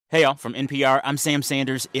Hey, y'all, from NPR, I'm Sam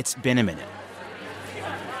Sanders. It's been a minute.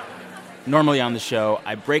 Normally on the show,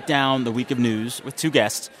 I break down the week of news with two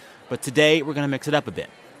guests, but today we're going to mix it up a bit.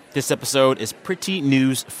 This episode is pretty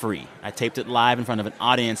news-free. I taped it live in front of an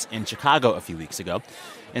audience in Chicago a few weeks ago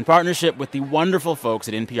in partnership with the wonderful folks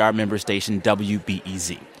at NPR member station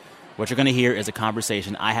WBEZ. What you're going to hear is a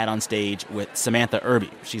conversation I had on stage with Samantha Irby.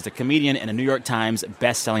 She's a comedian and a New York Times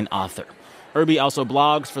best-selling author. Irby also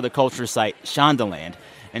blogs for the culture site Shondaland,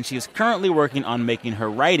 and she is currently working on making her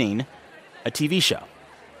writing a TV show.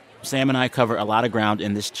 Sam and I cover a lot of ground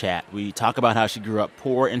in this chat. We talk about how she grew up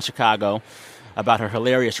poor in Chicago, about her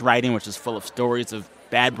hilarious writing, which is full of stories of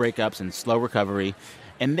bad breakups and slow recovery.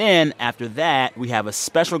 And then, after that, we have a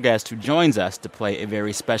special guest who joins us to play a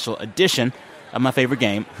very special edition of my favorite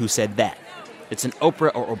game, Who Said That? It's an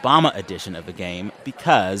Oprah or Obama edition of the game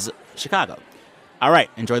because Chicago. All right,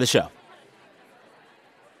 enjoy the show.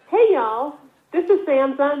 Hey, y'all. This is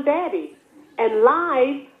Sam's Aunt Daddy, and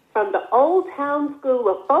live from the Old Town School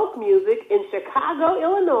of Folk Music in Chicago,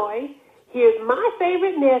 Illinois, here's my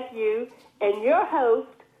favorite nephew and your host,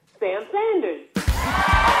 Sam Sanders.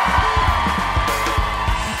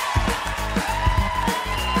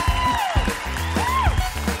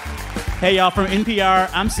 Hey, y'all, from NPR,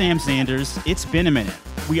 I'm Sam Sanders. It's been a minute.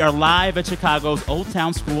 We are live at Chicago's Old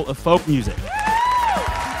Town School of Folk Music.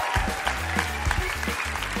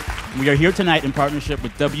 We are here tonight in partnership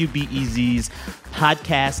with WBEZ's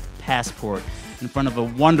Podcast Passport in front of a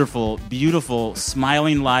wonderful, beautiful,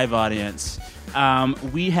 smiling live audience.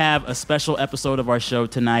 We have a special episode of our show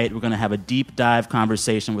tonight. We're going to have a deep dive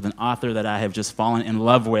conversation with an author that I have just fallen in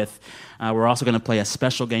love with. We're also going to play a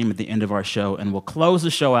special game at the end of our show, and we'll close the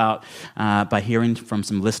show out by hearing from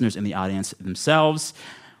some listeners in the audience themselves.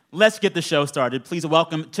 Let's get the show started. Please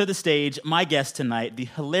welcome to the stage my guest tonight, the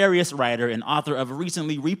hilarious writer and author of a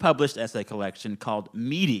recently republished essay collection called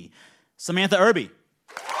Meaty, Samantha Irby.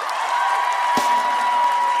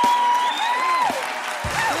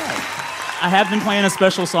 I have been playing a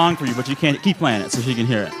special song for you, but you can't keep playing it so she can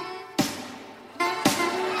hear it.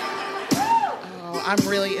 Oh, I'm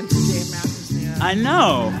really into Dave Matthews, man. I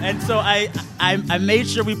know. And so I made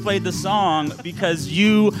sure we played the song because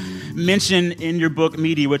you mention in your book,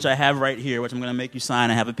 Meaty, which I have right here, which I'm going to make you sign.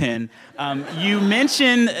 I have a pen. You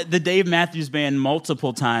mention the Dave Matthews Band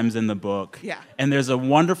multiple times in the book. Yeah. And there's a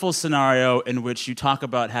wonderful scenario in which you talk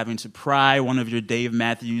about having to pry one of your Dave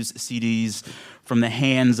Matthews CDs from the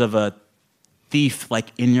hands of a thief,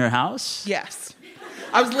 like, in your house? Yes.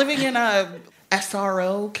 I was living in a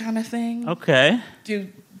SRO kind of thing. Okay. Do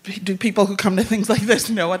people who come to things like this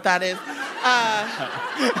know what that is?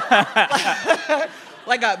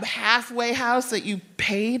 Like a halfway house that you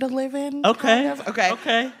pay to live in. Okay. Kind of?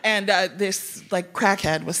 Okay. And this like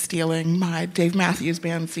crackhead was stealing my Dave Matthews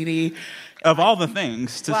Band CD. Of all the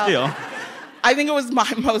things to steal. I think it was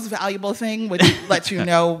my most valuable thing, which lets you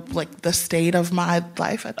know like the state of my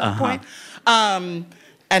life at that point. And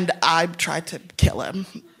I tried to kill him.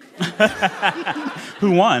 Who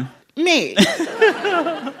won? Me.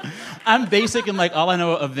 I'm basic and like all I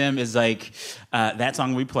know of them is like that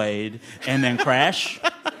song we played and then Crash.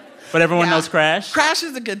 But everyone knows Crash. Crash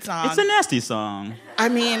is a good song. It's a nasty song. I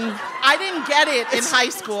mean, I didn't get it in high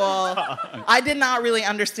school. I did not really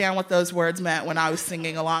understand what those words meant when I was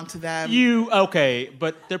singing along to them. Okay,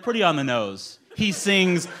 but they're pretty on the nose. He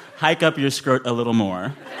sings, "Hike up your skirt a little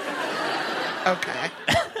more." Okay.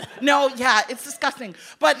 No, yeah, it's disgusting.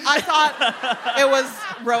 But I thought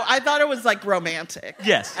it was like romantic.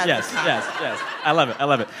 Yes. I love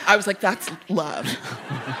it. I was like, that's love.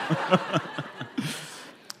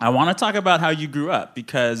 I want to talk about how you grew up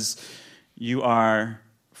because you are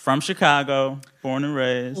from Chicago, born and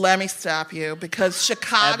raised. Let me stop you because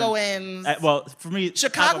Chicagoans. For me,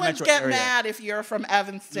 Chicagoans get area. Mad if you're from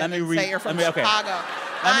Evanston say you're from okay. Chicago.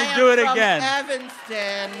 Let me do it again.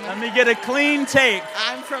 Evanston. Let me get a clean take.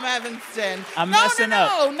 I'm from Evanston. I'm messing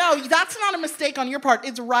up. No, that's not a mistake on your part.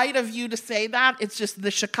 It's right of you to say that. It's just the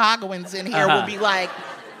Chicagoans in here will be like.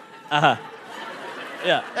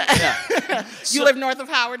 Yeah. You live north of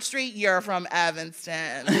Howard Street, you're from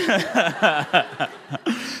Evanston.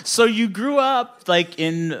 So you grew up like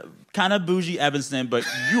in kind of bougie Evanston, but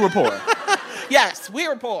you were poor. Yes, we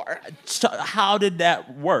were poor. So how did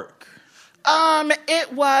that work?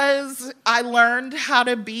 I learned how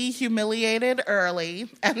to be humiliated early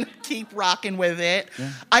and keep rocking with it. Yeah.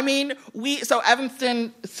 I mean,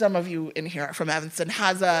 Evanston, some of you in here are from Evanston,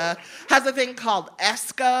 has a thing called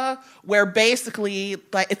ESCA, where basically,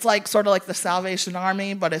 like, it's like sort of like the Salvation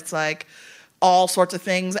Army, but it's like all sorts of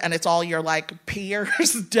things, and it's all your like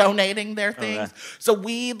peers donating their things. Okay. So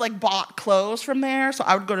we like bought clothes from there. So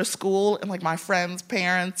I would go to school in like my friends'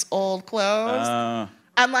 parents' old clothes.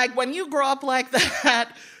 And like when you grow up like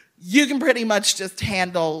that, you can pretty much just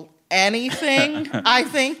handle anything. I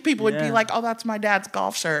think people would be like, "Oh, that's my dad's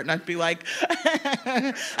golf shirt," and I'd be like,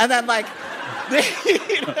 and then like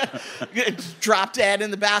drop dead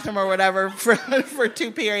in the bathroom or whatever for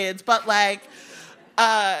 2 periods. But like,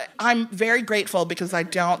 I'm very grateful because I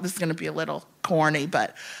don't. This is going to be a little corny,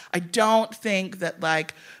 but I don't think that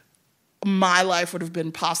like my life would have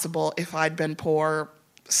been possible if I'd been poor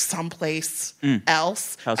someplace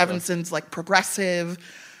else. How so? Evanston's like progressive.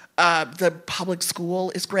 The public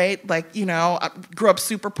school is great. Like, you know, I grew up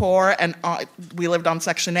super poor, and we lived on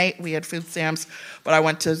Section 8. We had food stamps, but I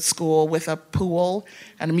went to school with a pool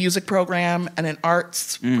and a music program and an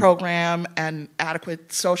arts program and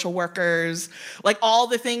adequate social workers. Like, all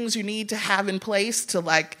the things you need to have in place to,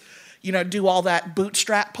 like, you know, do all that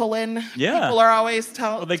bootstrap pulling people are always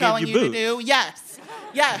telling you to do. Yes.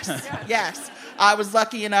 I was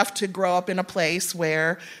lucky enough to grow up in a place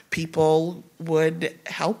where people would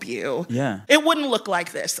help you. Yeah. It wouldn't look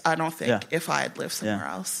like this, I don't think, if I had lived somewhere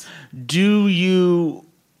else. Do you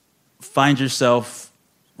find yourself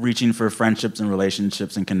reaching for friendships and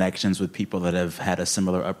relationships and connections with people that have had a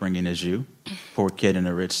similar upbringing as you? Poor kid in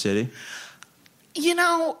a rich city? You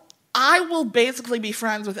know, I will basically be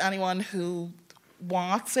friends with anyone who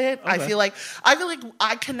wants it. Okay. I feel like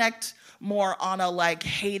I connect more on a like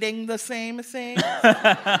hating the same thing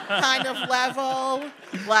kind of level.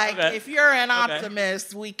 Like if you're an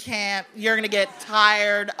optimist, you're gonna get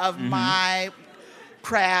tired of my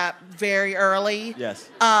crap very early. Yes.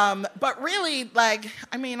 But really, like,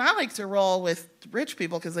 I mean, I like to roll with rich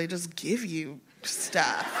people because they just give you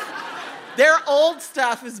stuff. Their old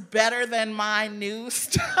stuff is better than my new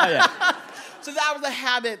stuff. Oh, yeah. So that was a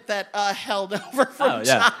habit that held over from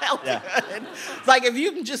childhood. Yeah. It's like if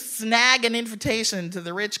you can just snag an invitation to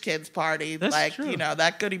the rich kids' party, that's true. You know,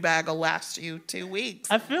 that goodie bag will last you 2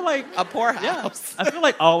 weeks. I feel like a poorhouse. I feel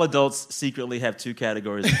like all adults secretly have 2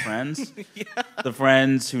 categories of friends. The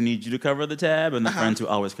friends who need you to cover the tab and the friends who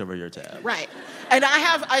always cover your tab. Right. And I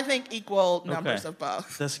have, I think, equal numbers of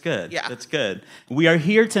both. That's good. Yeah. That's good. We are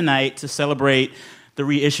here tonight to celebrate the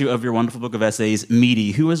reissue of your wonderful book of essays,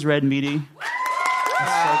 Meaty. Who has read Meaty?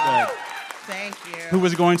 That's so good. Thank you. Who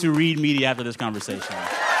was going to read Meaty after this conversation?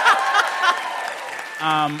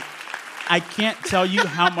 I can't tell you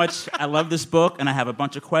how much I love this book, and I have a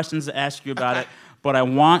bunch of questions to ask you about it, but I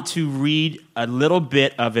want to read a little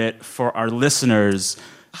bit of it for our listeners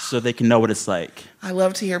so they can know what it's like. I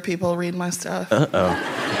love to hear people read my stuff.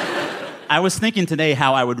 Uh-oh. I was thinking today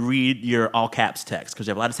how I would read your all caps text, because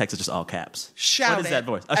you have a lot of text that's just all caps. Shout What is that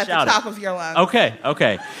voice? At the top of your lungs.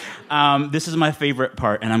 Okay. This is my favorite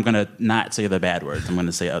part, and I'm going to not say the bad words. I'm going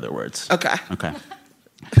to say other words. Okay.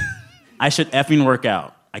 I should effing work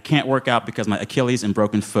out. I can't work out because my Achilles and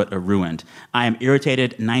broken foot are ruined. I am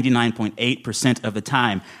irritated 99.8% of the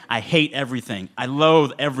time. I hate everything. I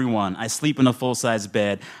loathe everyone. I sleep in a full-size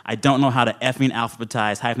bed. I don't know how to effing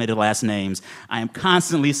alphabetize hyphenated last names. I am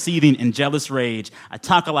constantly seething in jealous rage. I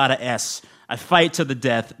talk a lot of S. I fight to the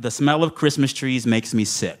death. The smell of Christmas trees makes me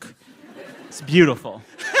sick. It's beautiful.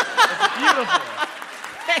 It's beautiful.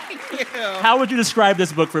 Thank you. How would you describe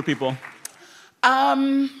this book for people?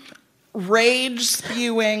 Rage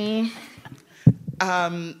spewing,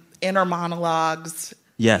 inner monologues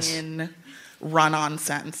in run-on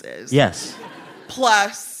sentences. Yes.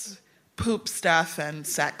 Plus poop stuff and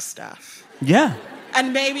sex stuff. Yeah.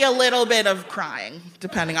 And maybe a little bit of crying,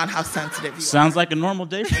 depending on how sensitive you are. Sounds like a normal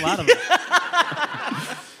day for a lot of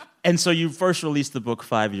us. And so you first released the book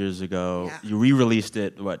 5 years ago. Yeah. You re-released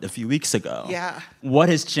it, a few weeks ago? Yeah. What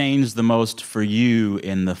has changed the most for you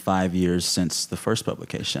in the 5 years since the first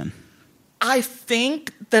publication? I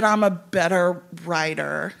think that I'm a better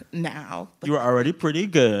writer now. You were already pretty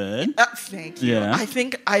good. Thank you. Yeah. I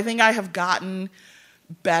think I have gotten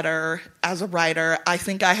better as a writer. I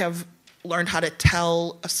think I have learned how to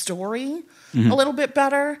tell a story a little bit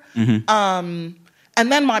better. And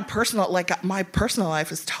then my personal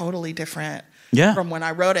life is totally different from when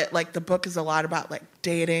I wrote it. Like, the book is a lot about like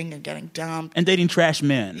dating and getting dumped. And dating trash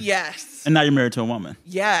men. Yes. And now you're married to a woman.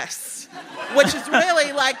 Yes. Which has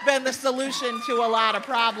really like been the solution to a lot of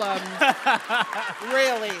problems.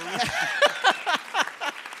 Really.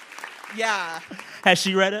 Yeah. Has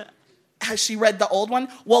she read it? Has she read the old one?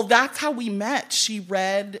 Well, that's how we met. She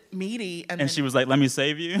read Meaty. And she was like, let me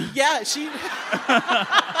save you? Yeah, she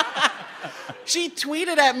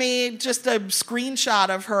tweeted at me just a screenshot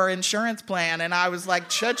of her insurance plan, and I was like,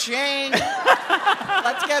 cha-ching.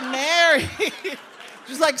 let's get married.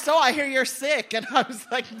 She's like, so I hear you're sick. And I was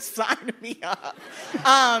like, sign me up.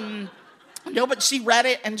 No, but she read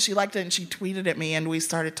it and she liked it and she tweeted at me and we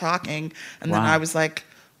started talking. And then I was like,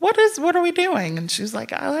 what are we doing? And she was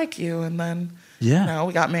like, I like you. And then, we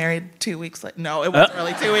got married 2 weeks later. No, it wasn't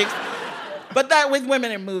really 2 weeks. But that with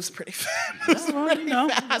women, it moves pretty fast.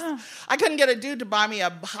 Yeah. I couldn't get a dude to buy me a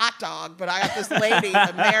hot dog, but I got this lady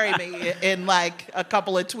to marry me in like a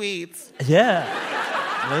couple of tweets. Yeah.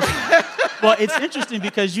 Well, it's interesting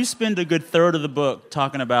because you spend a good third of the book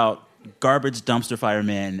talking about garbage dumpster fire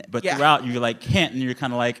men, but throughout you're like hint, and you're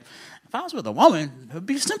kind of like, if I was with a woman, it would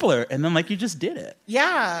be simpler. And then like you just did it.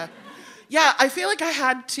 Yeah. Yeah, I feel like I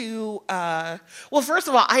had to, well, first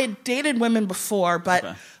of all, I had dated women before,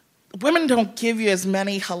 but women don't give you as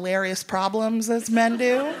many hilarious problems as men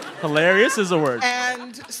do. Hilarious is a word.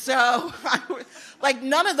 And so, like,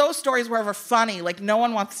 none of those stories were ever funny. Like, no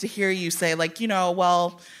one wants to hear you say, like,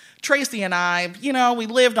 well, Tracy and I, we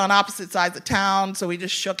lived on opposite sides of town, so we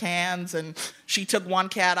just shook hands, and she took one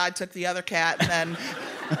cat, I took the other cat, and then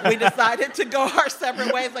we decided to go our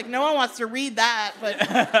separate ways. Like, no one wants to read that, but,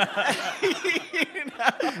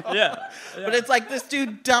 Yeah. But it's like, this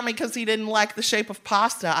dude dumped me because he didn't like the shape of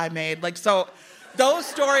pasta I made. Like, so those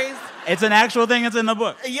stories... It's an actual thing that's in the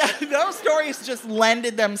book. Yeah, those stories just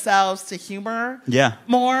lended themselves to humor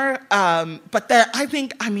more. But I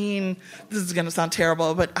think, this is going to sound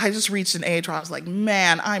terrible, but I just reached an age where I was like,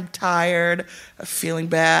 man, I'm tired of feeling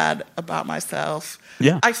bad about myself.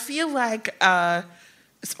 Yeah. I feel like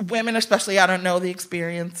women especially, I don't know the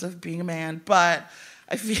experience of being a man, but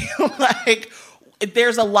I feel like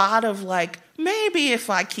there's a lot of like, maybe if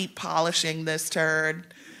I keep polishing this turd...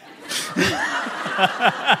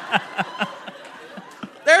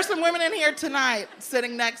 There's some women in here tonight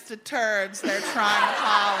sitting next to turds they're trying to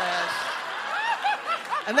polish.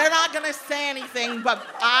 And they're not going to say anything, but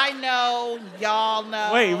I know, y'all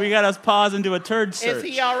know. Wait, we got to pause and do a turd search. Is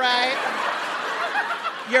he all right?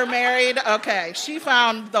 You're married? Okay. She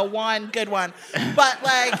found the one good one. But,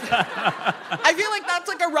 like, I feel like that's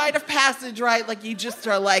like a rite of passage, right? Like, you just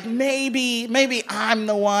are like, maybe I'm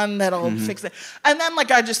the one that'll fix it. And then,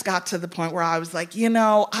 like, I just got to the point where I was like,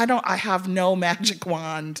 I have no magic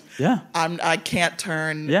wand. Yeah. I can't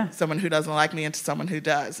turn someone who doesn't like me into someone who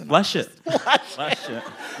does. And Flush it.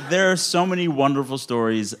 There are so many wonderful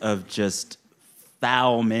stories of just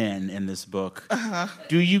foul men in this book. Uh-huh.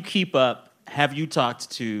 Do you keep up? Have you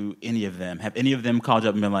talked to any of them? Have any of them called you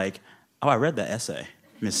up and been like, oh, I read that essay,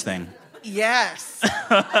 Miss Thing? Yes.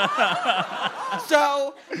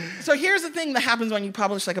 So here's the thing that happens when you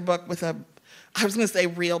publish like a book with I was going to say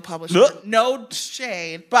real publisher. No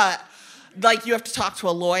shade, but like you have to talk to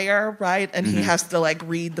a lawyer, right? And he has to like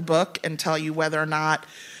read the book and tell you whether or not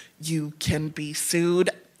you can be sued.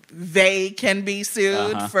 They can be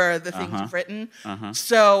sued for the things you've written.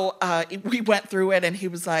 So we went through it and he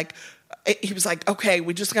was like, okay,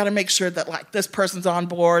 we just got to make sure that like this person's on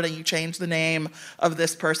board and you change the name of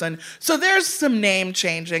this person. So there's some name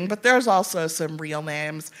changing, but there's also some real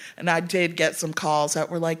names. And I did get some calls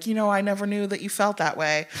that were like, I never knew that you felt that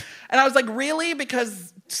way. And I was like, really?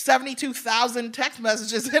 Because 72,000 text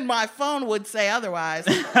messages in my phone would say otherwise.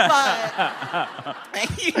 But,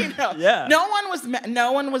 no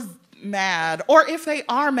one was mad. Or if they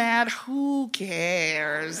are mad, who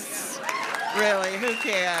cares? Really, who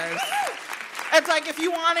cares? It's like if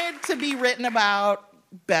you wanted to be written about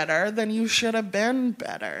better, then you should have been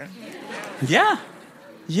better. Yeah.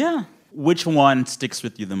 Yeah. Which one sticks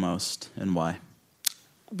with you the most and why?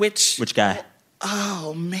 Which guy?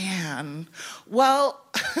 Oh, man. Well,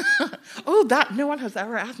 no one has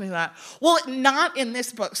ever asked me that. Well, not in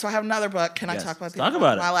this book. So I have another book. Can I talk about the Talk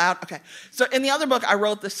about it. While out? Okay. So in the other book, I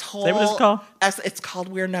wrote this whole... Say what it's called? It's called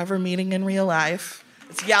We're Never Meeting in Real Life.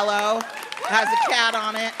 It's yellow. It has a cat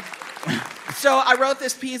on it. So I wrote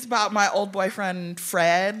this piece about my old boyfriend,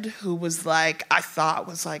 Fred, who was like, I thought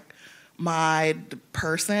was like my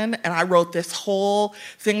person. And I wrote this whole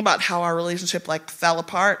thing about how our relationship like fell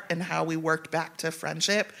apart and how we worked back to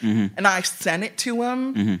friendship. And I sent it to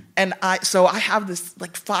him. And I have this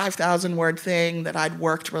like 5,000 word thing that I'd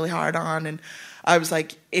worked really hard on. And I was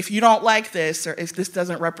like, if you don't like this or if this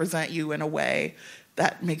doesn't represent you in a way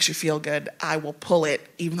that makes you feel good, I will pull it,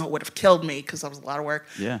 even though it would have killed me because that was a lot of work.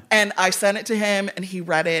 Yeah. And I sent it to him, and he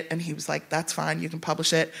read it, and he was like, that's fine, you can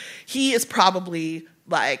publish it. He is probably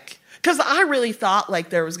like, because I really thought like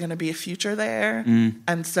there was going to be a future there.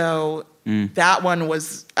 And so that one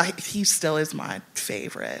was, he still is my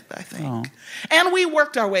favorite, I think. Aww. And we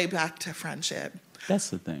worked our way back to friendship.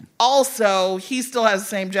 That's the thing. Also, he still has the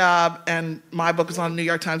same job, and my book is on the New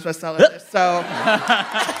York Times bestseller list. So...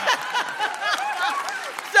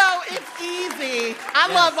 I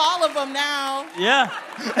love all of them now. Yeah.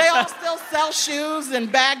 They all still sell shoes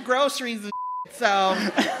and bag groceries and so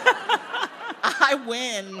I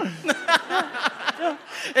win.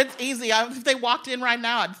 It's easy. If they walked in right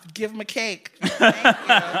now, I'd give them a cake. Thank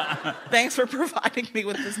you. Thanks for providing me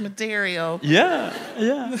with this material.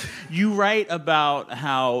 Yeah. You write about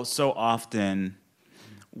how so often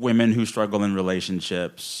women who struggle in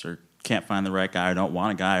relationships or can't find the right guy or don't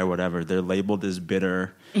want a guy or whatever, they're labeled as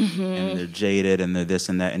bitter and they're jaded and they're this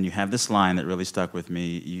and that. And you have this line that really stuck with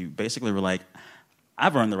me. You basically were like,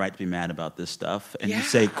 I've earned the right to be mad about this stuff. And you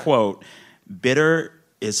say, quote, bitter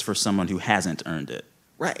is for someone who hasn't earned it.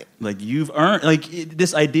 Right. Like you've earned,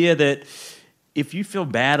 this idea that if you feel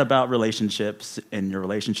bad about relationships and your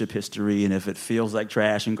relationship history and if it feels like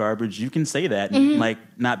trash and garbage, you can say that and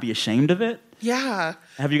not be ashamed of it. Yeah.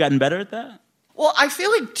 Have you gotten better at that? Well, I feel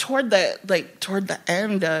like toward the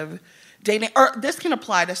end of dating, or this can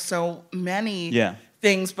apply to so many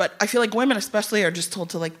things, but I feel like women especially are just told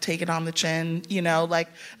to take it on the chin,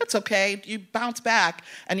 it's okay, you bounce back,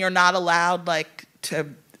 and you're not allowed to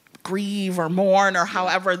grieve or mourn or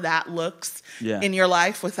however that looks in your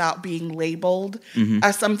life without being labeled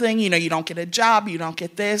as something. You don't get a job, you don't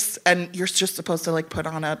get this, and you're just supposed to put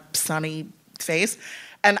on a sunny face.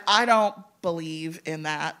 And I don't believe in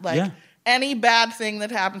that. Any bad thing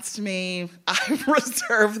that happens to me, I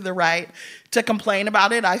reserve the right to complain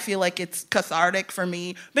about it. I feel like it's cathartic for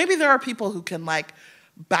me. Maybe there are people who can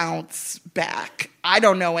bounce back. I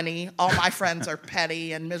don't know any. All my friends are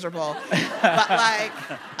petty and miserable. But I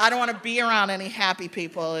don't want to be around any happy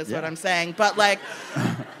people is what I'm saying. But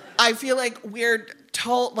I feel like we're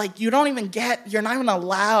told you're not even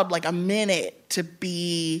allowed a minute to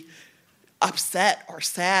be upset or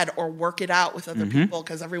sad or work it out with other people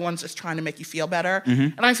because everyone's just trying to make you feel better.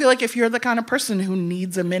 And I feel like if you're the kind of person who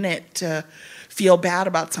needs a minute to feel bad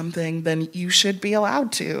about something, then you should be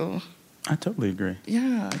allowed to. I totally agree.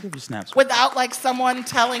 Yeah. I give you snaps. Without someone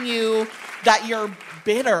telling you that you're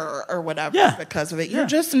bitter or whatever because of it. You're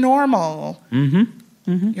just normal.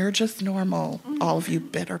 You're just normal. All of you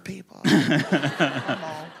bitter people.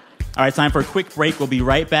 Normal. All right, time for a quick break. We'll be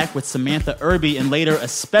right back with Samantha Irby and later a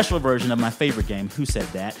special version of my favorite game, Who Said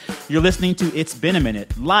That? You're listening to It's Been a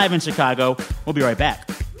Minute, live in Chicago. We'll be right back.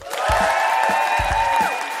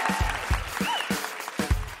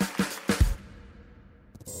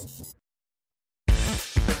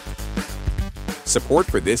 Support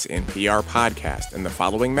for this NPR podcast and the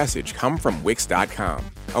following message come from Wix.com,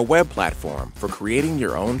 a web platform for creating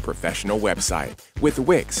your own professional website. With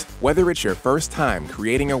Wix, whether it's your first time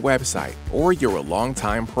creating a website or you're a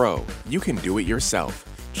longtime pro, you can do it yourself.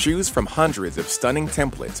 Choose from hundreds of stunning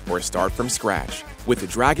templates or start from scratch with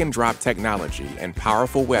drag-and-drop technology and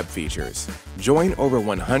powerful web features. Join over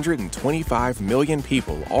 125 million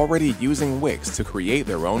people already using Wix to create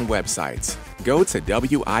their own websites. Go to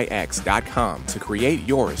Wix.com to create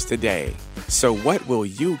yours today. So what will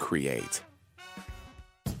you create?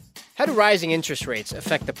 How do rising interest rates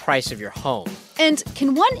affect the price of your home? And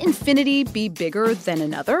can one infinity be bigger than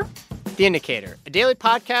another? The Indicator, a daily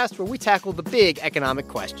podcast where we tackle the big economic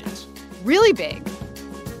questions. Really big.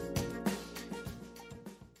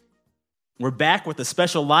 We're back with a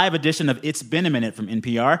special live edition of It's Been a Minute from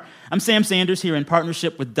NPR. I'm Sam Sanders here in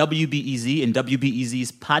partnership with WBEZ and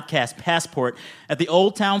WBEZ's Podcast Passport at the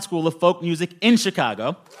Old Town School of Folk Music in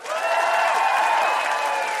Chicago.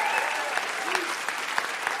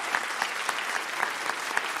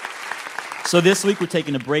 So this week, we're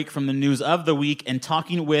taking a break from the news of the week and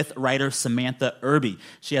talking with writer Samantha Irby.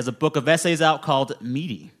 She has a book of essays out called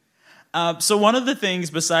Meaty. So one of the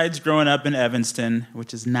things, besides growing up in Evanston,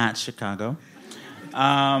 which is not Chicago,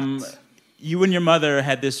 you and your mother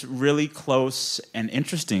had this really close and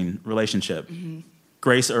interesting relationship.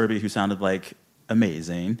 Grace Irby, who sounded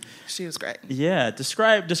amazing. She was great. Yeah,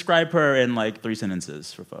 describe her in 3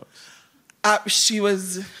 sentences for folks. She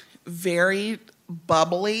was very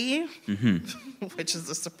bubbly, which is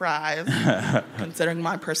a surprise considering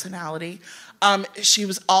my personality. She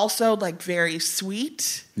was also very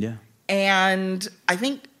sweet. Yeah. And I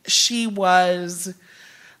think she was,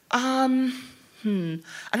 I don't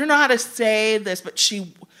know how to say this, but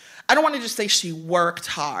I don't want to just say she worked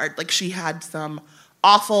hard. She had some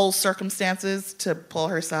awful circumstances to pull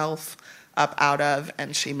herself up out of,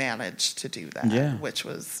 and she managed to do that, which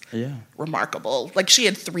was remarkable. She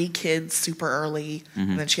had 3 kids super early,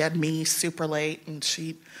 and then she had me super late, and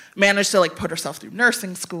she managed to put herself through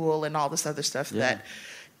nursing school and all this other stuff that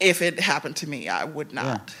if it happened to me, I would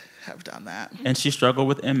not have done that. And she struggled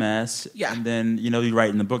with MS. Yeah. And then, you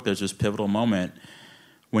write in the book, there's this pivotal moment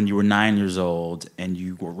when you were 9 years old, and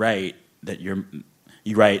you were right that your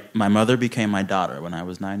You write, my mother became my daughter when I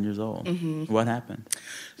was 9 years old. What happened?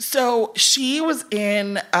 So she was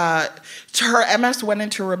her MS went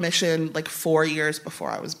into remission like 4 years before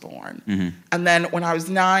I was born. And then when I was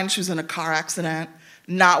 9, she was in a car accident,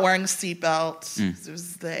 not wearing a seatbelt. It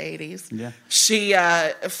was the 80s. Yeah. She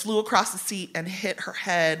flew across the seat and hit her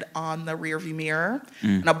head on the rearview mirror,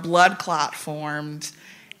 and a blood clot formed,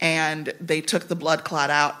 and they took the blood clot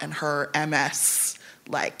out, and her MS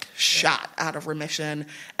shot out of remission,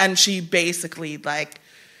 and she basically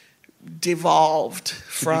devolved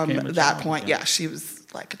from that point. Yeah, she was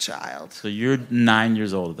like a child. So you're 9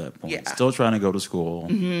 years old at that point. Yeah. Still trying to go to school,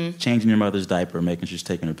 changing your mother's diaper, making sure she's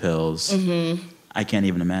taking her pills. I can't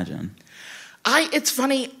even imagine. It's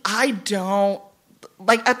funny, I don't,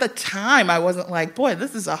 at the time, I wasn't like, boy,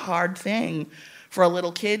 this is a hard thing for a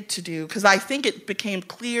little kid to do, because I think it became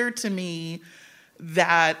clear to me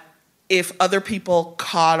that if other people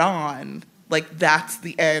caught on, that's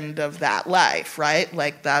the end of that life, right?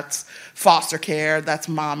 That's foster care, that's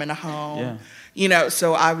mom in a home. Yeah.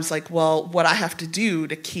 So I was like, well, what I have to do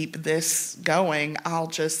to keep this going, I'll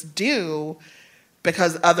just do,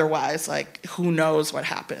 because otherwise, who knows what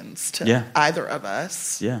happens to either of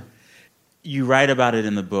us. Yeah. You write about it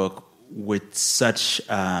in the book with such...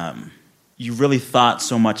 you really thought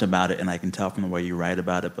so much about it, and I can tell from the way you write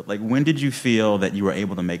about it. But when did you feel that you were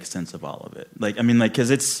able to make sense of all of it? Because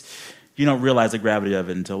it's, you don't realize the gravity of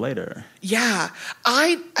it until later. Yeah,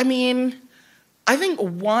 I think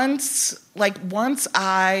once my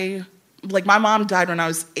mom died when I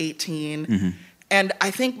was 18, and I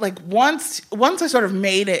think once I sort of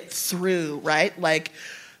made it through, right,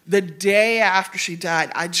 the day after she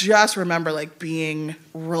died, I just remember being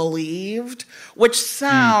relieved, which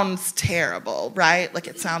sounds terrible, right?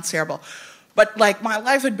 It sounds terrible. But my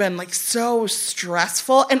life had been so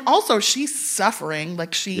stressful, and also she's suffering.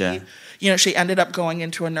 she ended up going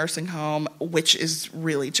into a nursing home, which is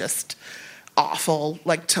really just awful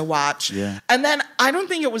to watch. Yeah. And then I don't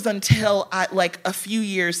think it was until a few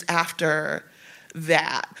years after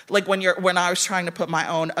that, when I was trying to put my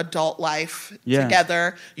own adult life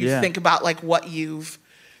together, you think about what you've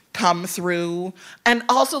come through, and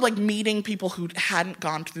also like meeting people who hadn't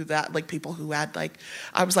gone through that, like people who had like,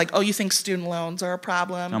 I was like, oh, you think student loans are a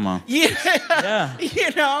problem? Come on. Yeah.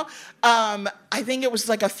 You know, I think it was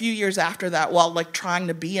like a few years after that, while like trying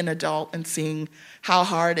to be an adult and seeing how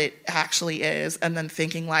hard it actually is, and then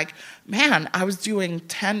thinking like, man, I was doing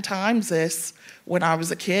 10 times this when I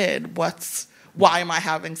was a kid. Why am I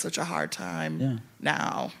having such a hard time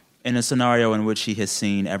now? In a scenario in which she has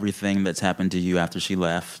seen everything that's happened to you after she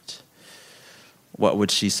left, what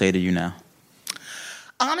would she say to you now?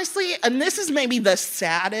 Honestly, and this is maybe the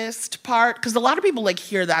saddest part, because a lot of people like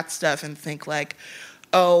hear that stuff and think like,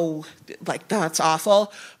 oh, like that's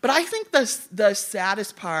awful. But I think the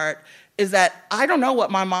saddest part is that I don't know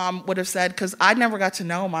what my mom would have said, because I never got to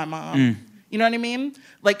know my mom. You know what I mean?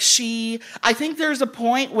 Like I think there's a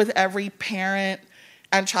point with every parent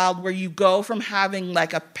and child where you go from having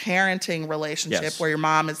like a parenting relationship where your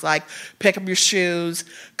mom is like, pick up your shoes,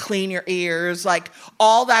 clean your ears, like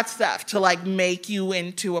all that stuff to like make you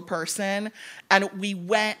into a person. And we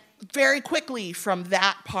went very quickly from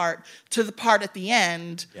that part to the part at the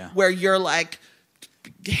end where you're like,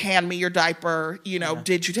 hand me your diaper, you know,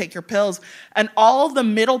 did you take your pills? And all the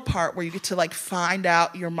middle part where you get to like find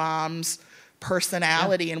out your mom's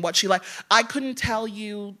personality and what she like. I couldn't tell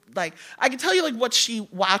you, like, I could tell you like what she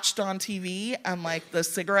watched on TV and like the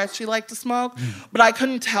cigarettes she liked to smoke, but I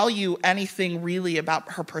couldn't tell you anything really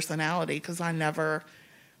about her personality because I never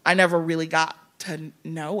really got to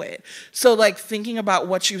know it. So like thinking about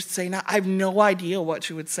what she would say now, I have no idea what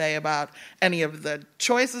she would say about any of the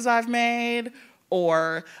choices I've made,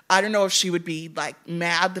 or I don't know if she would be like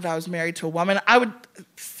mad that I was married to a woman. I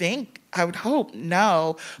would hope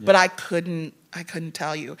no, but I couldn't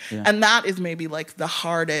tell you. And that is maybe like the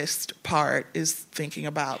hardest part, is thinking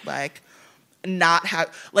about like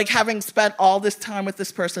having spent all this time with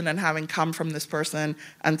this person and having come from this person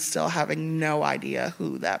and still having no idea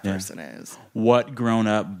who that person is. What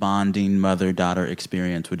grown-up bonding mother-daughter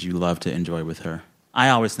experience would you love to enjoy with her? I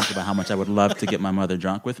always think about how much I would love to get my mother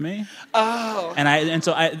drunk with me. Oh. And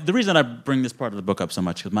so the reason I bring this part of the book up so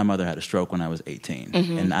much is because my mother had a stroke when I was 18,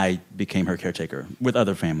 and I became her caretaker with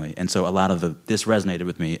other family. And so a lot of this resonated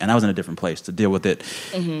with me, and I was in a different place to deal with it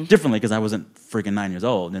differently because I wasn't freaking 9 years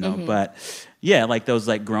old, you know. But yeah, like those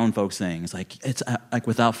like grown folks things, like it's like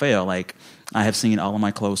without fail, like I have seen all of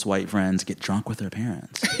my close white friends get drunk with their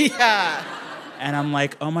parents. And I'm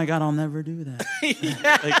like, oh my God, I'll never do that.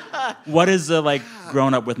 Like, what is the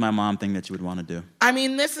grown up with my mom thing that you would want to do? I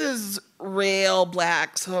mean, this is real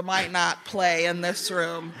black, so it might not play in this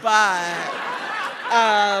room, but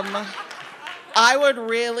I would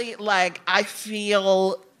really I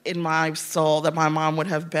feel in my soul that my mom would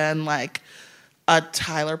have been like a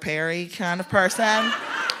Tyler Perry kind of person.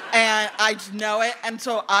 And I just know it. And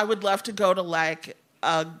so I would love to go to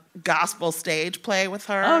a gospel stage play with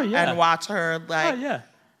her and watch her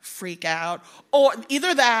freak out. Or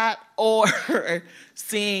either that or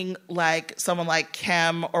seeing someone like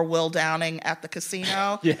Kim or Will Downing at the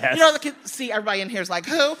casino. Yes. You know, see, everybody in here is like,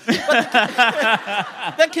 who? But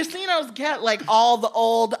the casinos get all the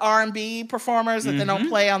old R&B performers that they don't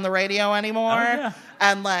play on the radio anymore. Oh, yeah.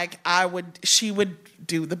 And she would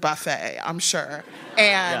do the buffet, I'm sure.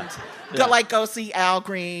 And go see Al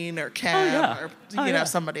Green or Kim or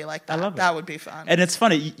somebody like that. I love it. That would be fun. And it's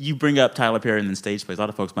funny, you bring up Tyler Perry and then stage plays. A lot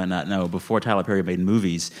of folks might not know. Before Tyler Perry made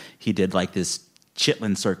movies, he did this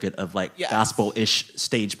Chitlin circuit of gospel-ish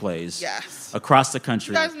stage plays across the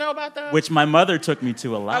country. You guys know about those? Which my mother took me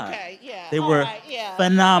to a lot. Okay, yeah. They were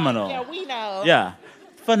phenomenal. Yeah, we know. Yeah.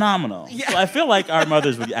 Phenomenal. Yeah. So I feel like our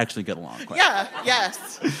mothers would actually get along quite well.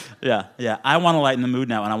 Yes. Yeah. I want to lighten the mood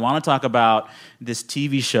now, and I want to talk about this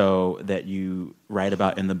TV show that you write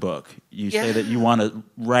about in the book. You say that you want to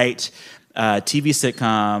write a TV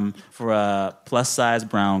sitcom for a plus-size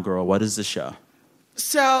brown girl. What is the show?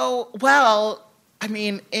 So,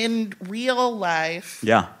 in real life,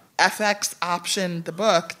 FX optioned the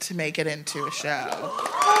book to make it into a show.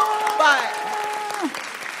 But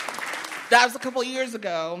that was a couple of years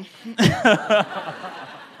ago.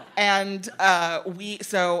 And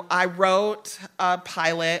I wrote a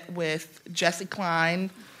pilot with Jesse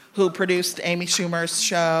Klein, who produced Amy Schumer's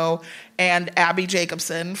show, and Abby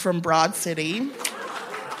Jacobson from Broad City.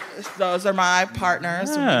 Those are my partners.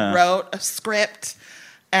 Yeah. We wrote a script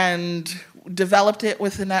and developed it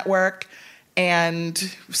with the network and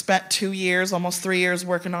spent 2 years, almost 3 years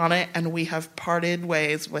working on it, and we have parted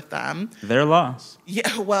ways with them. Their loss.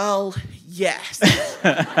 Yeah, well, yes.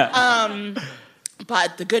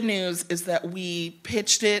 But the good news is that we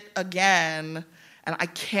pitched it again, and I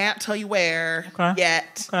can't tell you where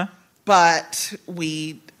yet, but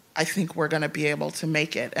I think we're going to be able to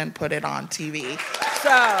make it and put it on TV. So,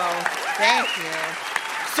 thank you.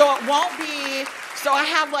 So it won't be... So I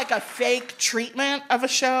have a fake treatment of a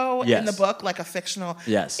show in the book, a fictional.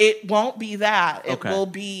 Yes. It won't be that. It will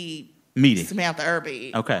be meeting Samantha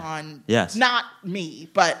Irby. Okay. On, yes. Not me,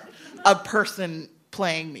 but a person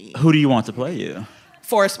playing me. Who do you want to play you?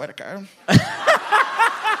 Forrest Whitaker. I've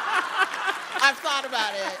thought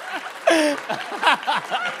about it.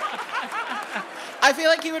 I feel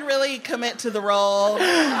like he would really commit to the role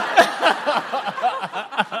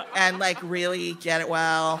and really get it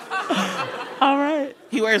well. All right.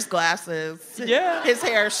 He wears glasses. Yeah. His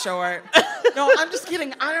hair is short. No, I'm just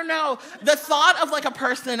kidding. I don't know. The thought of a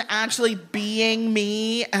person actually being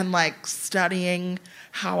me and studying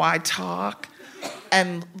how I talk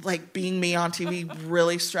and being me on TV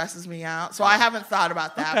really stresses me out. So I haven't thought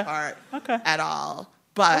about that part at all.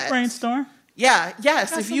 But I'll brainstorm. Yeah,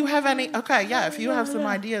 yes. If you have any, if you have some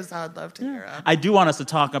ideas, I would love to hear them. I do want us to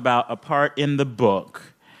talk about a part in the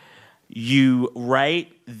book. You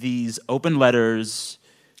write these open letters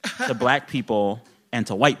to black people and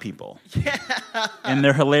to white people. Yeah. And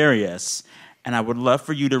they're hilarious. And I would love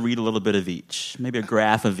for you to read a little bit of each, maybe a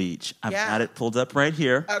graph of each. I've got it pulled up right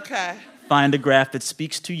here. Okay. Find a graph that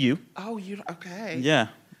speaks to you. Oh, okay. Yeah.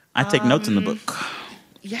 I take notes in the book.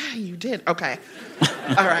 Yeah, you did. Okay.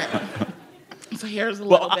 All right. So here's a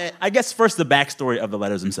little bit. I guess first the backstory of the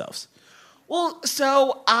letters themselves. Well,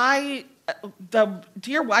 so the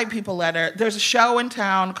Dear White People letter, there's a show in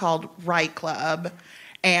town called Write Club,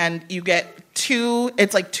 and you get two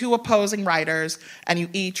opposing writers, and you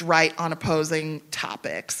each write on opposing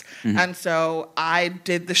topics. Mm-hmm. And so I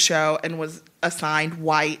did the show and was assigned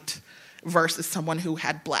white versus someone who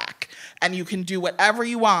had black. And you can do whatever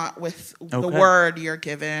you want with the word you're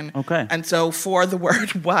given. Okay. And so for the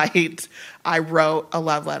word white, I wrote a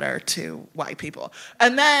love letter to white people.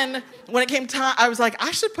 And then when it came time, I was like,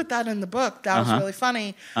 I should put that in the book. That was really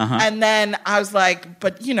funny. And then I was like,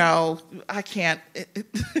 but I can't.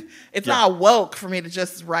 It's not woke for me to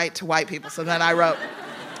just write to white people. So then I wrote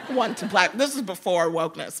one to black. This is before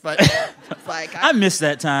wokeness, but it's I miss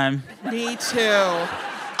that time. Me too.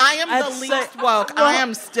 I am the least woke. I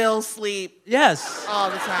am still asleep. Yes. All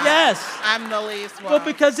the time. Yes. I'm the least woke. Well,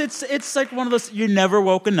 because it's one of those, you're never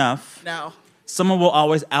woke enough. No. Someone will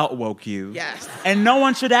always out-woke you. Yes. And no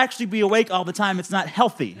one should actually be awake all the time. It's not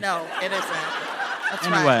healthy. No, it isn't. That's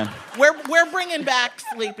Anyway. right. We're bringing back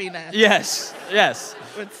sleepiness. Yes.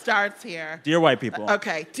 It starts here. Dear white people.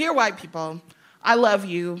 Okay, dear white people, I love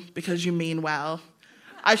you because you mean well.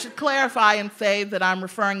 I should clarify and say that I'm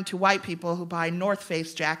referring to white people who buy North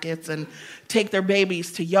Face jackets and take their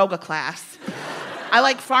babies to yoga class. I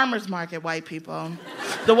like farmers market white people.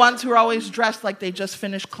 The ones who are always dressed like they just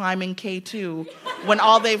finished climbing K2 when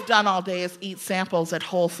all they've done all day is eat samples at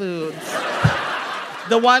Whole Foods.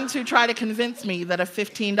 The ones who try to convince me that a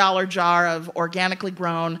 $15 jar of organically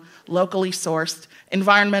grown, locally sourced,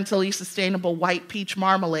 environmentally sustainable white peach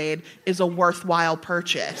marmalade is a worthwhile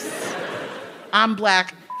purchase. I'm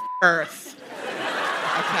Black Earth.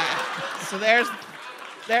 Okay, so there's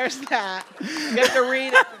that. You have to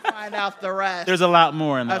read it to find out the rest. There's a lot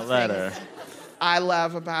more in that of letter. things I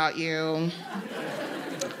love about you.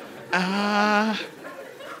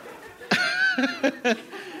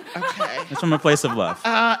 Okay. It's from a place of love.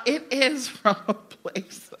 It is from a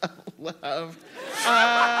place of love.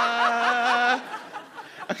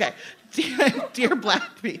 Okay. Dear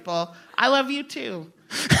Black people, I love you too.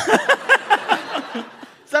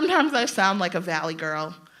 Sometimes I sound like a valley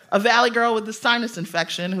girl. A valley girl with a sinus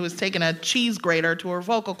infection who has taken a cheese grater to her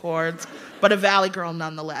vocal cords, but a valley girl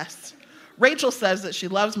nonetheless. Rachel says that she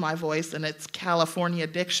loves my voice and its California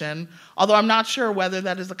diction, although I'm not sure whether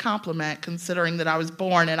that is a compliment considering that I was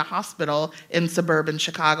born in a hospital in suburban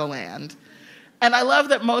Chicagoland. And I love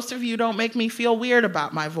that most of you don't make me feel weird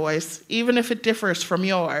about my voice, even if it differs from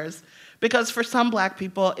yours, because for some Black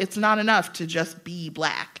people, it's not enough to just be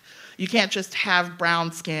Black. You can't just have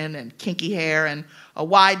brown skin and kinky hair and a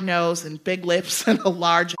wide nose and big lips and a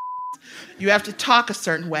large ass. You have to talk a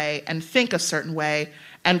certain way and think a certain way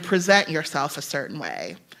and present yourself a certain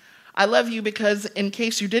way. I love you because, in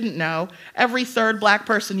case you didn't know, every third Black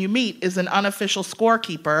person you meet is an unofficial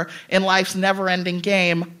scorekeeper in life's never-ending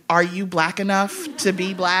game, are you Black enough to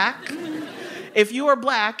be Black? If you are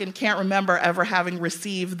Black and can't remember ever having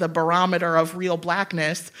received the barometer of real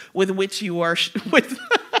Blackness with which you are with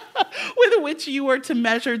which you were to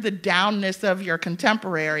measure the downness of your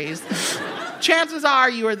contemporaries, chances are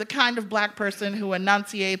you are the kind of Black person who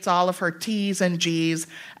enunciates all of her T's and G's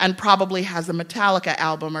and probably has a Metallica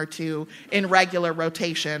album or two in regular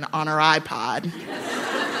rotation on her iPod.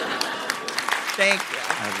 Thank you.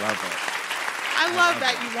 I love it. I love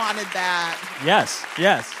that you wanted that. Yes.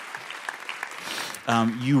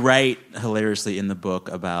 You write hilariously in the book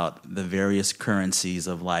about the various currencies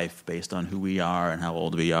of life based on who we are and how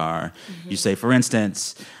old we are. Mm-hmm. You say, for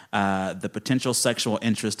instance, the potential sexual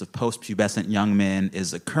interest of post-pubescent young men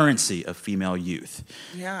is a currency of female youth.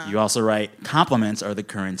 Yeah. You also write, compliments are the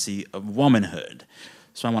currency of womanhood.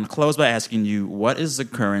 So I want to close by asking you, what is the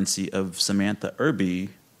currency of Samantha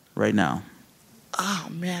Irby right now? Oh,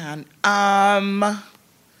 man.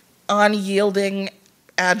 Unyielding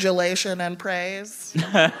adulation and praise.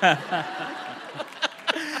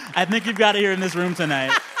 I think you've got it here in this room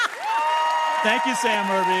tonight. Thank you, Sam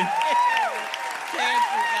Irby. Thank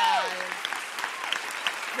you, guys.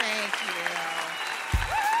 Thank you.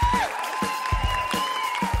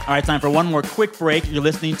 All right, time for one more quick break. You're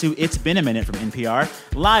listening to It's Been a Minute from NPR,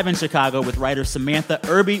 live in Chicago with writer Samantha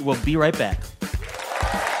Irby. We'll be right back.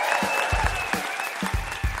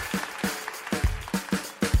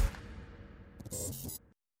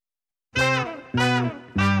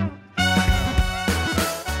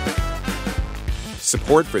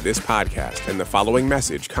 Support for this podcast and the following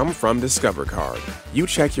message come from Discover Card. You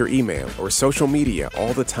check your email or social media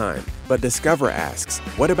all the time, but Discover asks,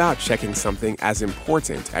 what about checking something as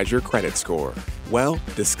important as your credit score? Well,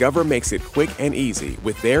 Discover makes it quick and easy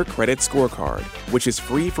with their credit scorecard, which is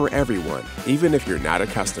free for everyone, even if you're not a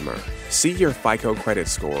customer. See your FICO credit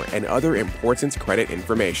score and other important credit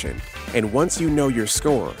information. And once you know your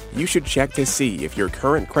score, you should check to see if your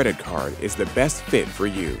current credit card is the best fit for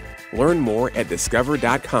you. Learn more at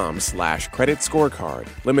discover.com/credit scorecard.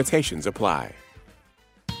 Limitations apply.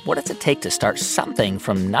 What does it take to start something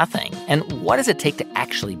from nothing? And what does it take to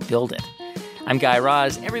actually build it? I'm Guy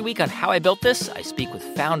Raz. Every week on How I Built This, I speak with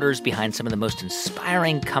founders behind some of the most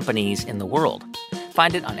inspiring companies in the world.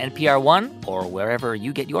 Find it on NPR One or wherever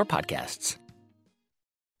you get your podcasts.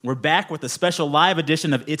 We're back with a special live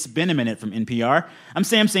edition of It's Been a Minute from NPR. I'm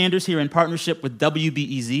Sam Sanders here in partnership with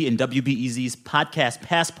WBEZ and WBEZ's Podcast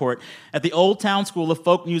Passport at the Old Town School of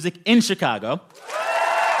Folk Music in Chicago.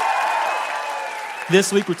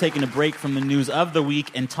 This week, we're taking a break from the news of the week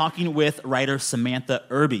and talking with writer Samantha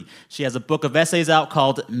Irby. She has a book of essays out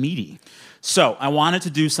called Meaty. So I wanted to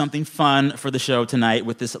do something fun for the show tonight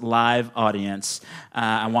with this live audience.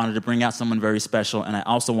 I wanted to bring out someone very special, and I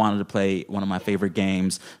also wanted to play one of my favorite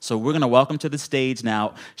games. So we're going to welcome to the stage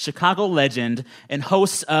now Chicago legend and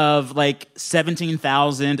host of like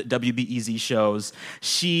 17,000 WBEZ shows.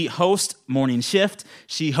 She hosts Morning Shift.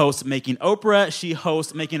 She hosts Making Oprah. She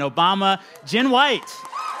hosts Making Obama. Jen White.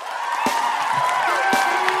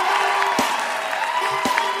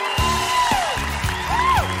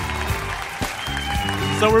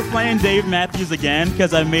 So we're playing Dave Matthews again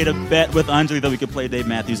because I made a bet with Anjali that we could play Dave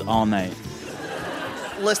Matthews all night.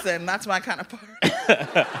 Listen, that's my kind of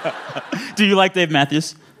part. Do you like Dave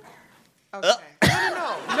Matthews? Okay.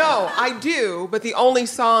 No, I do, but the only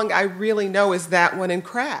song I really know is that one in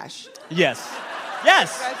Crash. Yes.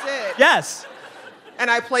 That's it. Yes.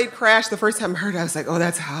 And I played Crash the first time I heard it. I was like, oh,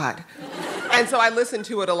 that's hot. And so I listened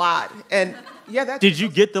to it a lot. And yeah, that's... Did you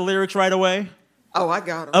get the lyrics right away? Oh, I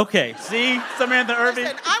got them. Okay. See, Samantha Irby?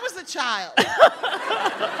 Listen, I was a child.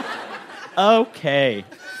 Okay.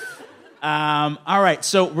 All right,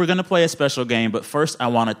 so we're going to play a special game, but first I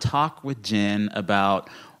want to talk with Jen about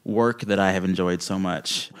work that I have enjoyed so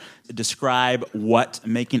much. Describe what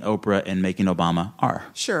Making Oprah and Making Obama are.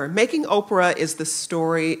 Sure. Making Oprah is the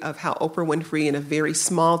story of how Oprah Winfrey and a very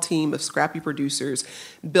small team of scrappy producers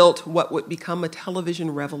built what would become a television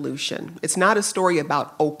revolution. It's not a story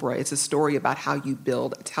about Oprah. It's a story about how you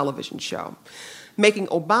build a television show. Making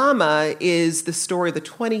Obama is the story of the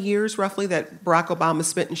 20 years, roughly, that Barack Obama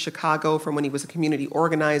spent in Chicago from when he was a community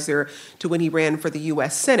organizer to when he ran for the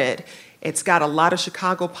U.S. Senate. It's got a lot of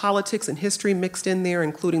Chicago politics and history mixed in there,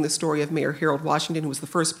 including the story of Mayor Harold Washington, who was the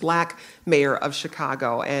first black mayor of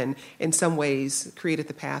Chicago and in some ways created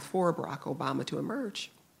the path for Barack Obama to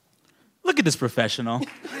emerge. Look at this professional.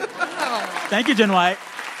 Thank you, Jen White.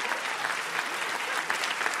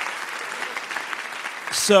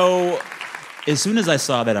 So, as soon as I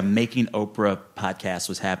saw that a Making Oprah podcast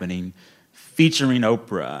was happening featuring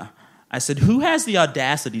Oprah, I said, who has the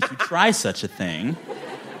audacity to try such a thing?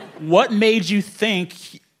 What made you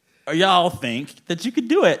think, or y'all think, that you could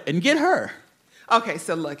do it and get her? Okay,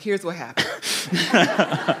 so look, here's what happened.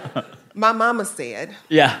 My mama said,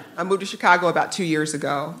 I moved to Chicago about 2 years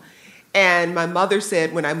ago, and my mother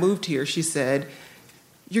said, when I moved here, she said,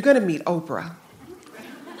 you're going to meet Oprah.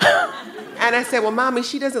 And I said, well, Mommy,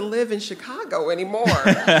 she doesn't live in Chicago anymore.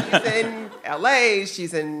 She's in L.A.,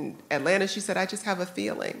 she's in Atlanta. She said, I just have a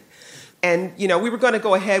feeling. And, you know, we were going to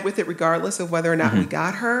go ahead with it regardless of whether or not we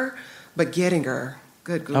got her, but getting her,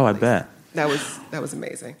 good goodness. Oh, I bet. That was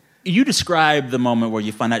amazing. You described the moment where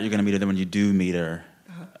you find out you're going to meet her, then when you do meet her.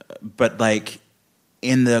 But, like,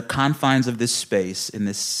 in the confines of this space, in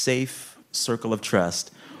this safe circle of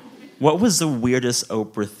trust, what was the weirdest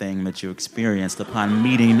Oprah thing that you experienced upon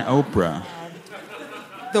meeting Oprah?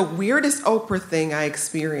 The weirdest Oprah thing I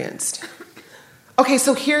experienced. Okay,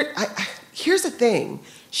 so here's the thing.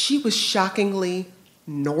 She was shockingly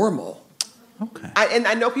normal. Okay.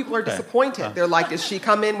 I know people are disappointed. They're like, did she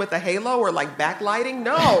come in with a halo or like backlighting?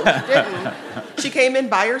 No, she didn't. She came in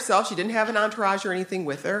by herself. She didn't have an entourage or anything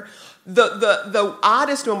with her. The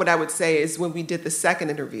oddest one, what I would say, is when we did the second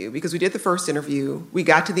interview, because we did the first interview. We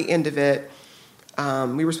got to the end of it.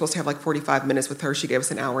 We were supposed to have like 45 minutes with her. She gave us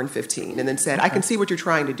an hour and 15 and then said, I can see what you're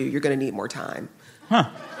trying to do. You're going to need more time. Huh.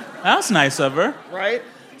 That's nice of her. Right?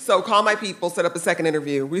 So call my people, set up a second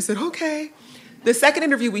interview. We said, okay. The second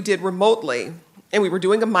interview we did remotely, and we were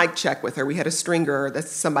doing a mic check with her. We had a stringer, that's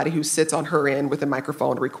somebody who sits on her end with a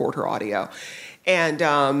microphone to record her audio.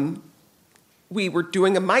 And we were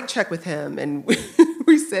doing a mic check with him, and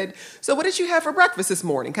we said, so what did you have for breakfast this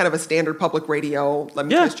morning? Kind of a standard public radio, let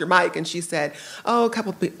me test your mic. And she said, oh, a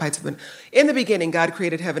couple bites of it. In the beginning, God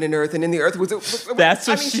created heaven and earth, and in the earth was... That's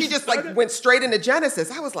what she just like went straight into Genesis.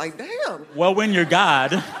 I was like, damn. Well, when you're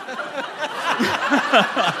God,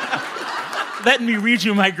 let me read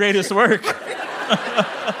you my greatest work.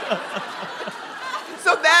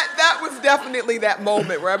 So that was definitely that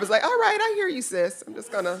moment where I was like, all right, I hear you, sis. I'm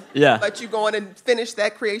just going to let you go on and finish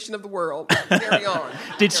that creation of the world. Carry on.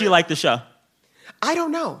 Did she like the show? I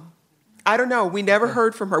don't know. We never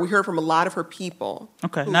heard from her. We heard from a lot of her people.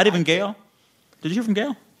 Okay. Not even Gail? Did you hear from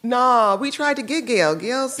Gail? No, we tried to get Gail.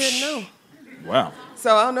 Gail said no. Wow.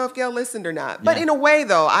 So I don't know if Gail listened or not. But in a way,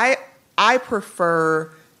 though, I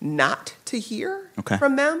prefer not to hear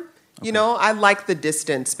from them. Okay. You know, I like the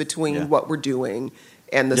distance between what we're doing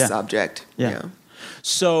and the subject. Yeah.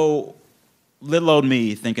 So, little old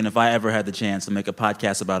me thinking if I ever had the chance to make a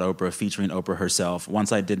podcast about Oprah featuring Oprah herself,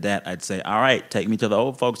 once I did that, I'd say, all right, take me to the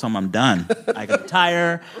old folks home, I'm done. I can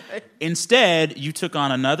retire. Right. Instead, you took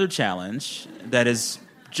on another challenge that is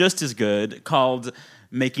just as good called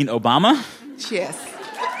making Obama. Yes.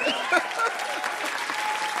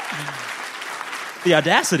 The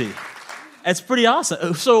audacity. That's pretty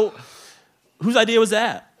awesome. So, whose idea was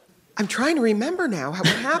that? I'm trying to remember now what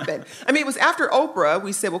happened. I mean, it was after Oprah.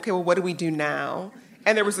 We said, okay, well, what do we do now?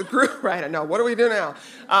 And there was a group, right? I know. What do we do now?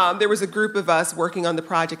 There was a group of us working on the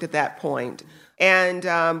project at that point.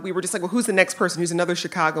 And we were just like, well, who's the next person? Who's another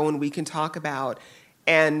Chicagoan we can talk about?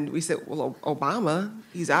 And we said, well, Obama,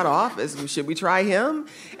 he's out of office. Should we try him?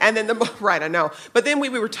 And then, right, I know. But then we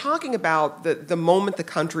were talking about the moment the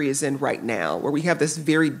country is in right now, where we have this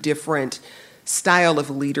very different style of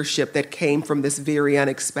leadership that came from this very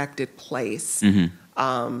unexpected place.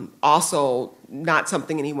 Mm-hmm. Also, not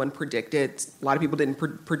something anyone predicted. A lot of people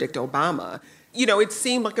didn't predict Obama. You know, it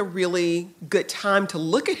seemed like a really good time to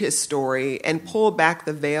look at his story and pull back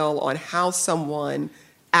the veil on how someone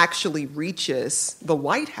actually reaches the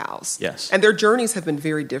White House. Yes. And their journeys have been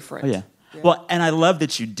very different. Oh, yeah. Well, and I love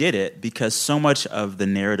that you did it because so much of the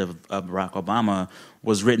narrative of Barack Obama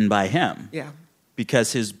was written by him. Yeah.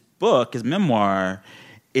 Because his book, his memoir,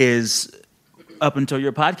 is, up until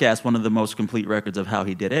your podcast, one of the most complete records of how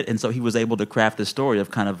he did it. And so he was able to craft the story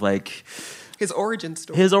of kind of like... His origin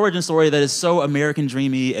story. His origin story that is so American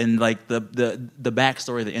dreamy and like the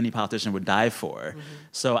backstory that any politician would die for. Mm-hmm.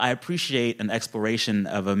 So I appreciate an exploration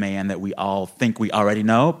of a man that we all think we already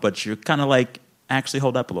know, but you're kind of like actually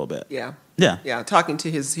hold up a little bit. Yeah. Yeah. Yeah. Talking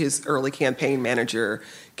to his early campaign manager,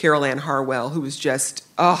 Carol Ann Harwell, who was just,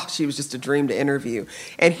 she was just a dream to interview.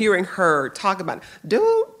 And hearing her talk about,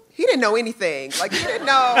 dude, he didn't know anything. Like, he didn't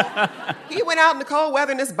know. He went out in the cold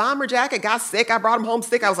weather in this bomber jacket, got sick. I brought him home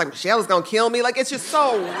sick. I was like, Michelle is going to kill me. Like, it's just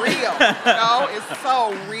so real. You know? It's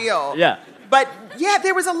so real. Yeah. But, yeah,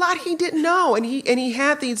 there was a lot he didn't know. And he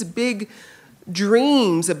had these big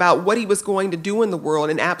dreams about what he was going to do in the world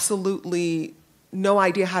and absolutely no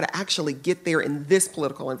idea how to actually get there in this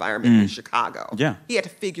political environment in Chicago. Yeah. He had to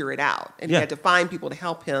figure it out, and he had to find people to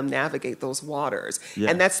help him navigate those waters. Yeah.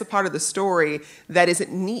 And that's the part of the story that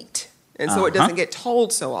isn't neat, and so it doesn't get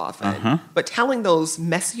told so often. But telling those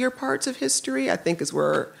messier parts of history, I think, is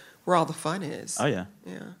where all the fun is. Oh, yeah.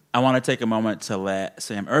 Yeah. I want to take a moment to let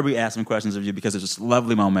Sam Irby ask some questions of you because there's this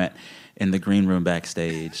lovely moment in the green room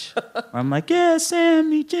backstage where I'm like, yeah, Sam,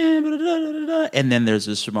 meet Jim, blah, blah, blah, blah. And then there's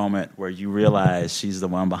this moment where you realize she's the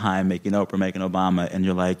one behind making Oprah, making Obama, and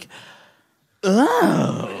you're like,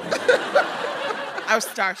 oh. I was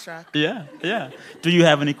starstruck. Yeah, yeah. Do you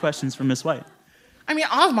have any questions for Miss White? I mean,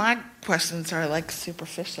 all of my questions are like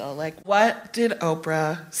superficial. Like, what did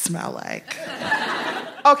Oprah smell like?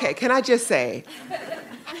 Okay, can I just say,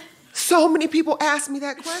 so many people ask me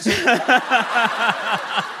that question.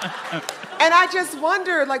 And I just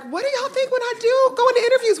wonder, like, what do y'all think when I do go into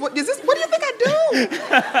interviews? What do you think I do?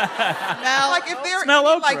 Like, if there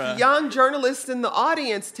are like young journalists in the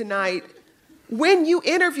audience tonight, when you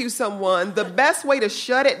interview someone, the best way to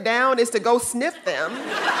shut it down is to go sniff them.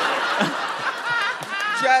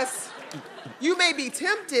 You may be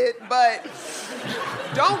tempted, but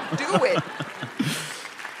don't do it.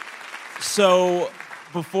 So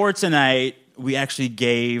before tonight, we actually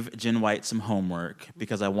gave Jen White some homework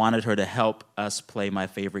because I wanted her to help us play my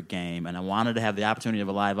favorite game, and I wanted to have the opportunity of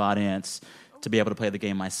a live audience to be able to play the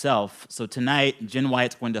game myself. So tonight, Jen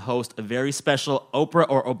White's going to host a very special Oprah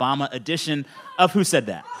or Obama edition of Who Said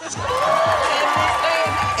That?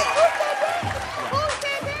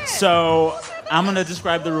 So I'm going to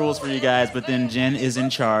describe the rules for you guys, but then Jen is in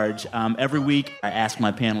charge. Every week, I ask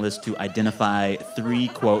my panelists to identify 3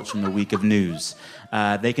 quotes from the week of news.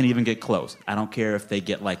 They can even get close. I don't care if they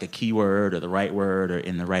get like a keyword or the right word or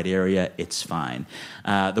in the right area. It's fine.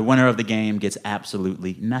 The winner of the game gets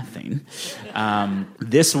absolutely nothing.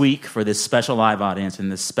 This week, for this special live audience in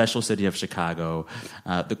this special city of Chicago,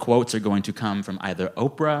 the quotes are going to come from either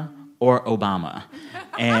Oprah or Obama.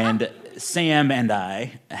 And Sam and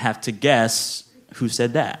I have to guess who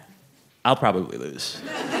said that. I'll probably lose.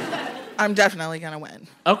 I'm definitely going to win.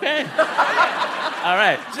 Okay. All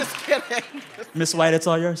right. Just kidding. Miss White, it's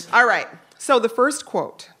all yours. All right. So the first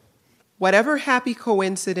quote, whatever happy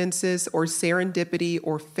coincidences or serendipity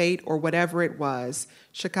or fate or whatever it was,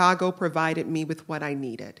 Chicago provided me with what I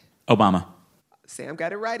needed. Obama. Sam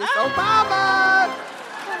got it right. It's Obama.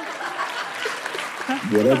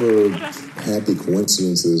 Whatever happy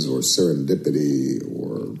coincidences or serendipity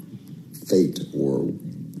or fate or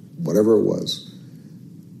whatever it was,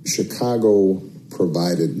 Chicago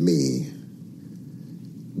provided me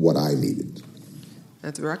what I needed.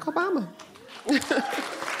 That's Barack Obama.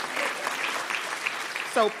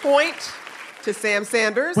 So point to Sam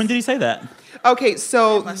Sanders. When did he say that? Okay,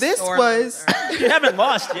 so this was... You haven't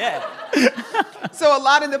lost yet. So a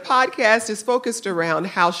lot of the podcast is focused around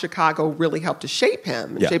how Chicago really helped to shape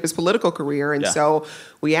him, and shape his political career. And so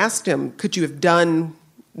we asked him, could you have done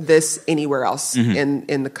this anywhere else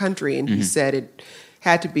in the country? And he said it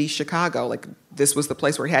had to be Chicago. Like, this was the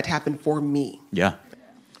place where it had to happen for me. Yeah.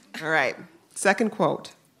 All right. Second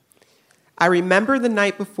quote. I remember the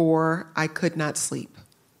night before I could not sleep.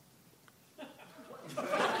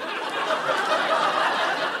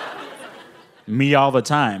 Me all the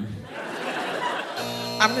time.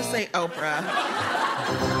 I'm going to say Oprah.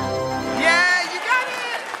 Yeah, you got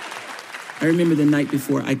it. I remember the night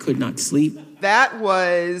before I could not sleep. That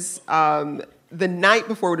was the night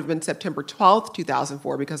before would have been September 12th,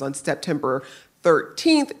 2004, because on September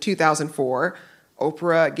 13th, 2004,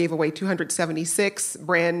 Oprah gave away 276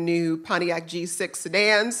 brand new Pontiac G6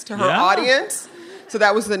 sedans to her audience. So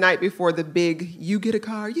that was the night before the big "you get a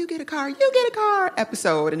car, you get a car, you get a car"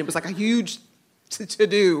 episode. And it was like a huge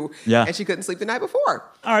to-do. Yeah. And she couldn't sleep the night before.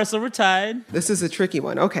 All right, so we're tied. This is a tricky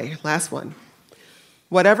one. Okay, last one.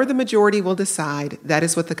 Whatever the majority will decide, that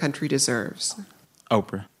is what the country deserves.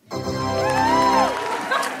 Oprah.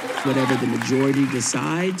 Whatever the majority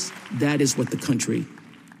decides, that is what the country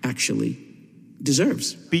actually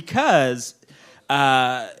deserves. Because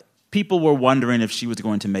people were wondering if she was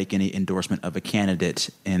going to make any endorsement of a candidate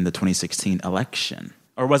in the 2016 election.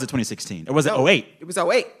 Or was it 2016? Or was it 08? It was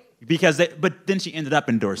 08. But then she ended up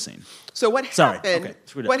endorsing. So what happened? Okay,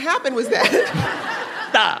 screwed up. What happened was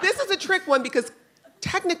that this is a trick one because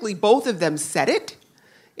technically both of them said it.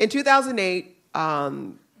 In 2008,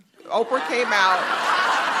 Oprah came out.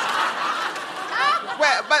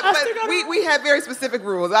 But we had very specific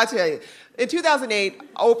rules. I'll tell you. In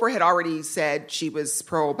 2008, Oprah had already said she was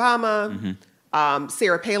pro-Obama.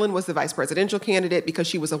 Sarah Palin was the vice presidential candidate. Because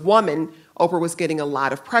she was a woman, Oprah was getting a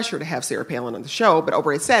lot of pressure to have Sarah Palin on the show. But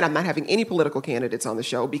Oprah had said, I'm not having any political candidates on the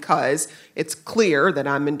show because it's clear that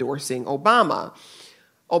I'm endorsing Obama.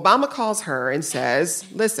 Obama calls her and says,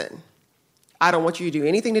 listen, I don't want you to do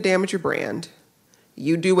anything to damage your brand.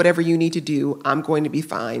 You do whatever you need to do. I'm going to be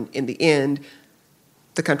fine. In the end,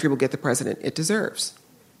 the country will get the president it deserves.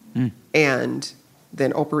 And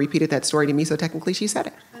then Oprah repeated that story to me, so technically she said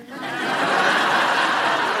it.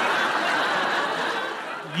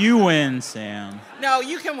 You win, Sam. No,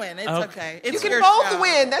 you can win. It's okay. It's you can your both show.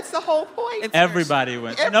 win. That's the whole point. Everybody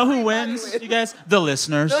wins. You know who wins, you guys? The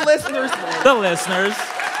listeners. The listeners win. The listeners.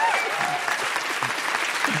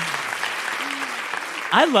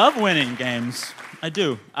 I love winning games. I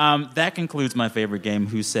do. That concludes my favorite game,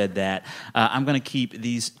 Who Said That? I'm going to keep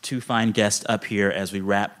these two fine guests up here as we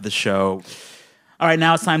wrap the show. All right,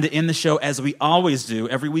 now it's time to end the show as we always do.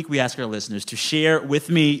 Every week we ask our listeners to share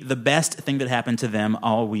with me the best thing that happened to them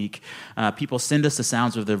all week. People send us the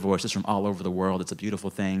sounds of their voices from all over the world. It's a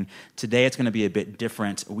beautiful thing. Today it's going to be a bit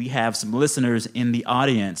different. We have some listeners in the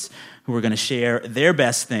audience who are going to share their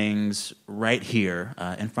best things right here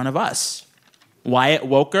in front of us. Wyatt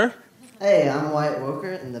Woker. Hey, I'm Wyatt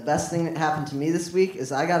Woker, and the best thing that happened to me this week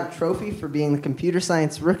is I got a trophy for being the Computer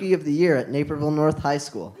Science Rookie of the Year at Naperville North High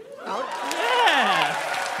School. I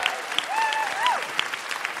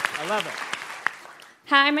love it.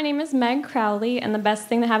 Hi, my name is Meg Crowley, and the best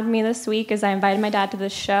thing that happened to me this week is I invited my dad to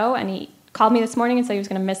this show, and he called me this morning and said he was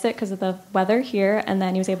going to miss it because of the weather here, and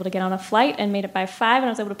then he was able to get on a flight and made it by 5, and I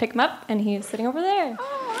was able to pick him up, and he's sitting over there.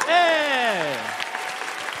 Hey!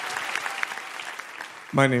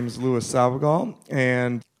 My name is Louis Salvagal,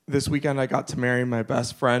 and this weekend I got to marry my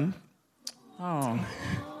best friend. Oh.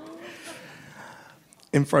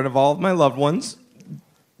 In front of all of my loved ones.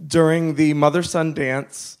 During the mother-son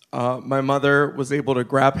dance, my mother was able to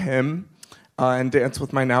grab him and dance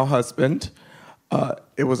with my now husband.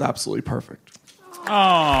 It was absolutely perfect.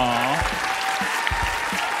 Aww.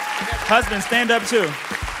 Husband, stand up too.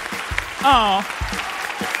 Aww.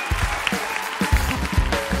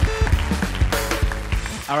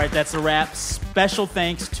 All right, that's a wrap. Special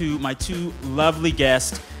thanks to my two lovely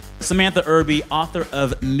guests, Samantha Irby, author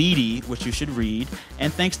of Meaty, which you should read,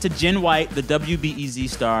 and thanks to Jen White, the WBEZ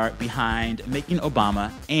star behind Making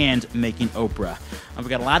Obama and Making Oprah. We've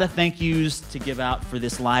got a lot of thank yous to give out for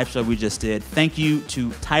this live show we just did. Thank you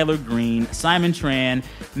to Tyler Green, Simon Tran,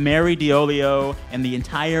 Mary Diolio, and the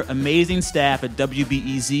entire amazing staff at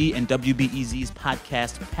WBEZ and WBEZ's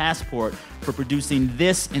podcast Passport for producing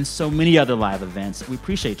this and so many other live events. We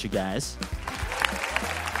appreciate you guys.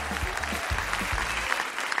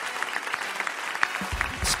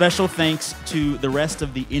 Special thanks to the rest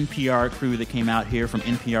of the NPR crew that came out here from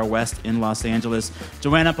NPR West in Los Angeles.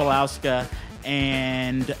 Joanna Pawlowska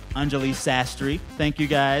and Anjali Sastry. Thank you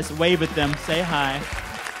guys. Wave at them. Say hi.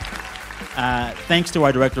 Thanks to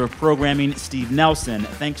our director of programming, Steve Nelson.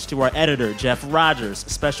 Thanks to our editor, Jeff Rogers.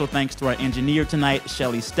 Special thanks to our engineer tonight,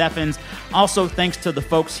 Shelly Steffens. Also, thanks to the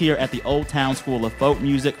folks here at the Old Town School of Folk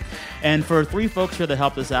Music. And for 3 folks here that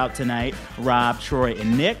helped us out tonight, Rob, Troy,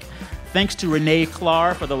 and Nick. Thanks to Renee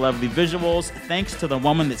Clark for the lovely visuals. Thanks to the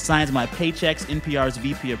woman that signs my paychecks, NPR's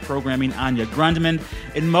VP of Programming, Anya Grundman.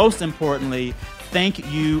 And most importantly,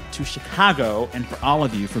 thank you to Chicago and for all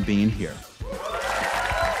of you for being here.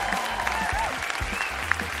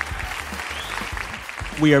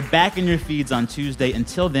 We are back in your feeds on Tuesday.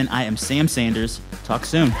 Until then, I am Sam Sanders. Talk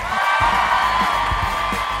soon.